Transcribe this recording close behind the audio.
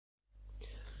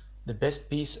The best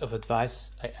piece of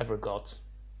advice I ever got.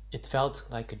 It felt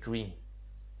like a dream.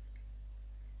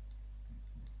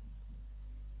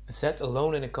 I sat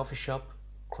alone in a coffee shop,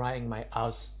 crying my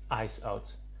eyes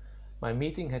out. My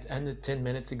meeting had ended 10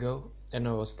 minutes ago, and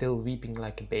I was still weeping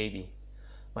like a baby.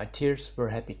 My tears were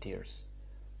happy tears.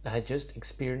 I had just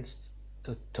experienced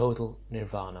the total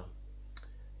nirvana.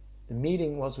 The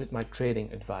meeting was with my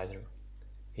trading advisor.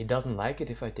 He doesn't like it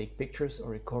if I take pictures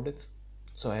or record it,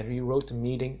 so I rewrote the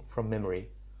meeting from memory.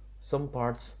 Some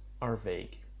parts are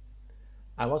vague.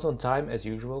 I was on time as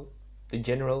usual. The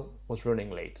general was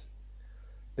running late.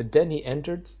 But then he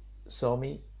entered, saw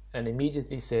me, and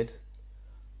immediately said,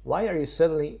 "Why are you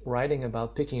suddenly writing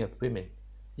about picking up women?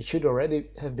 You should already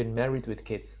have been married with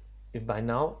kids. If by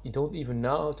now you don't even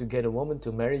know how to get a woman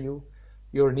to marry you,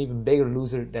 you're an even bigger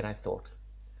loser than I thought."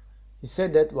 He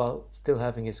said that while still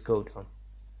having his coat on.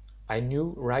 I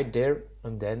knew right there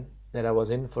and then that I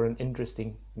was in for an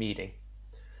interesting meeting.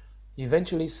 He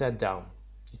eventually sat down.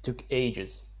 It took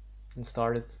ages, and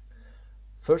started,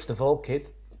 "First of all,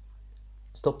 kid,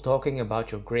 stop talking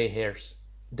about your gray hairs.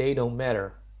 They don't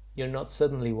matter. You're not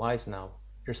suddenly wise now.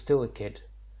 You're still a kid.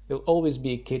 You'll always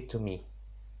be a kid to me.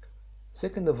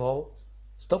 Second of all,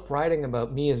 stop writing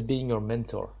about me as being your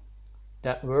mentor.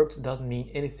 That word doesn't mean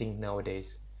anything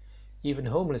nowadays. Even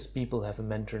homeless people have a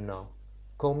mentor now.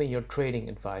 Call me your trading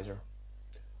advisor."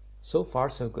 So far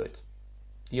so good.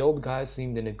 The old guy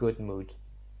seemed in a good mood.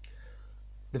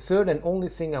 "The third and only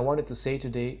thing I wanted to say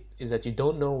today is that you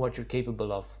don't know what you're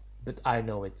capable of, but I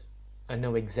know it. I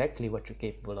know exactly what you're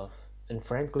capable of, and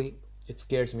frankly, it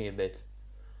scares me a bit.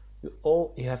 You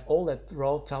have all that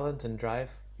raw talent and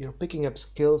drive. You're picking up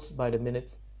skills by the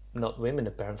minute. Not women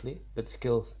apparently, but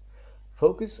skills.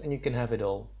 Focus and you can have it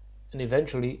all. And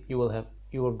eventually you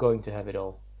are going to have it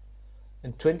all.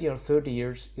 In 20 or 30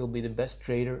 years you'll be the best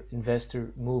trader,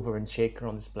 investor, mover and shaker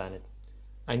on this planet.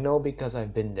 I know because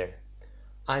I've been there.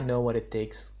 I know what it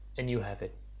takes, and you have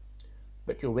it.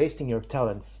 But you're wasting your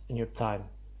talents and your time,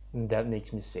 and that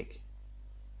makes me sick."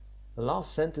 The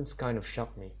last sentence kind of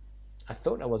shocked me. I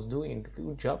thought I was doing a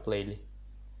good job lately.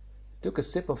 He took a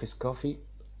sip of his coffee,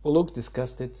 looked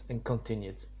disgusted, and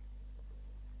continued.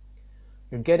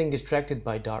 "You're getting distracted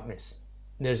by darkness.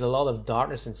 There's a lot of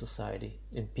darkness in society,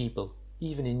 in people,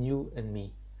 even in you and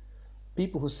me.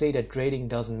 People who say that trading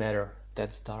doesn't matter,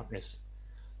 that's darkness.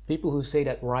 People who say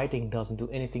that writing doesn't do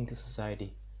anything to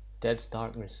society, that's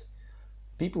darkness.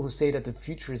 People who say that the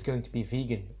future is going to be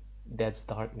vegan, that's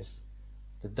darkness.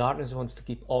 The darkness wants to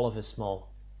keep all of us small.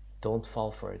 Don't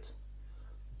fall for it.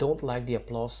 Don't like the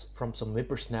applause from some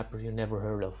whippersnapper you never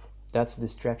heard of. That's a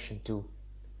distraction too.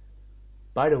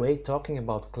 By the way, talking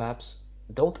about claps,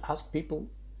 don't ask people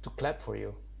to clap for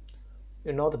you.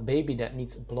 You're not a baby that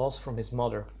needs applause from his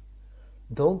mother.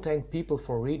 Don't thank people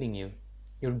for reading you.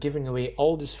 You're giving away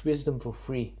all this wisdom for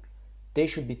free. They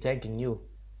should be thanking you.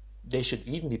 They should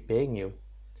even be paying you."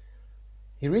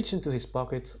 He reached into his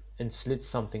pocket and slid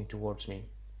something towards me.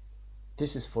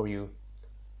 "This is for you.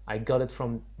 I got it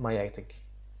from my attic.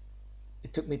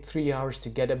 It took me 3 hours to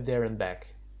get up there and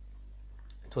back."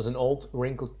 It was an old,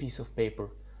 wrinkled piece of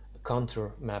paper, a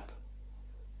contour map.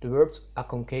 The word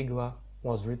Aconcagua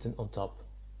was written on top.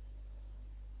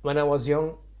 "When I was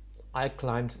young, I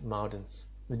climbed mountains.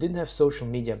 We didn't have social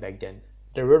media back then.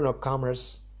 There were no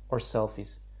cameras or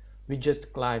selfies. We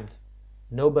just climbed.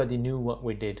 Nobody knew what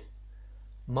we did.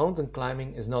 Mountain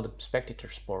climbing is not a spectator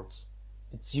sport.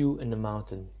 It's you and the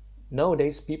mountain.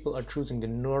 Nowadays people are choosing the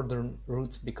northern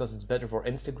route because it's better for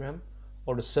Instagram,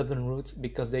 or the southern route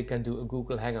because they can do a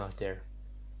Google Hangout there.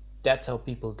 That's how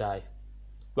people die.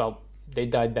 Well, they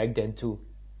died back then too.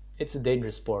 It's a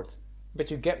dangerous sport, but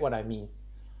you get what I mean.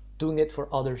 Doing it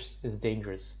for others is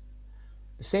dangerous.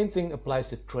 The same thing applies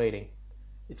to trading.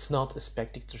 It's not a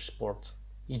spectator sport.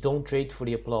 You don't trade for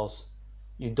the applause.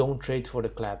 You don't trade for the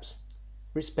claps.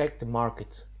 Respect the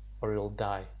market, or you'll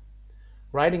die.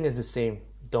 Writing is the same.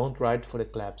 Don't write for the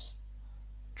claps.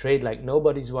 Trade like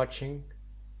nobody's watching.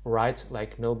 Write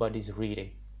like nobody's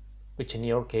reading. Which in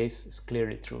your case is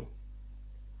clearly true.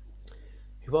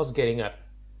 He was getting up.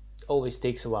 It always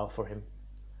takes a while for him.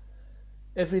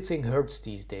 "Everything hurts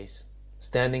these days.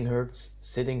 Standing hurts,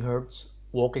 sitting hurts,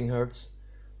 walking hurts.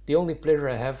 The only pleasure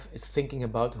I have is thinking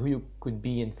about who you could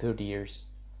be in 30 years.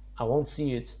 I won't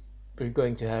see it, but you're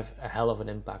going to have a hell of an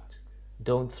impact.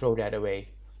 Don't throw that away.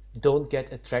 Don't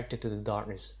get attracted to the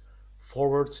darkness.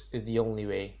 Forward is the only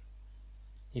way."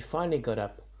 He finally got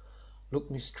up, looked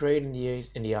me straight in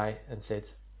the eye and said,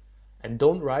 "And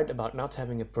don't write about not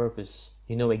having a purpose.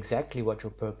 You know exactly what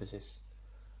your purpose is."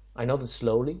 I nodded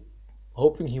slowly,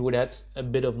 hoping he would add a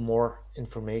bit of more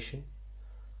information.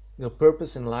 "Your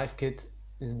purpose in life, kid,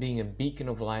 is being a beacon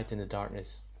of light in the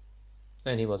darkness.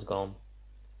 And he was gone.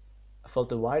 I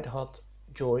felt a white-hot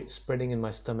joy spreading in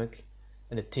my stomach,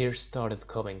 and the tears started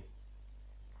coming.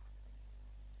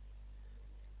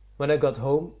 When I got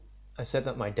home, I sat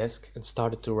at my desk and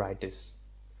started to write this.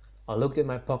 I looked in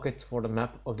my pocket for the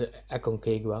map of the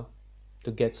Aconcagua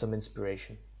to get some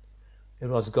inspiration. It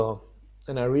was gone,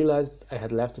 and I realized I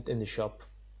had left it in the shop.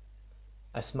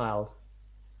 I smiled.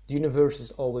 The universe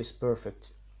is always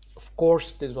perfect. Of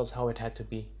course, this was how it had to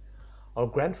be. Our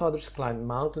grandfathers climbed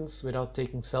mountains without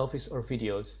taking selfies or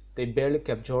videos. They barely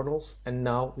kept journals, and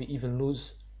now we even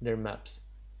lose their maps.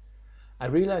 I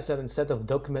realized that instead of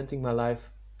documenting my life,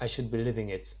 I should be living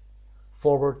it.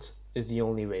 Forward is the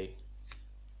only way.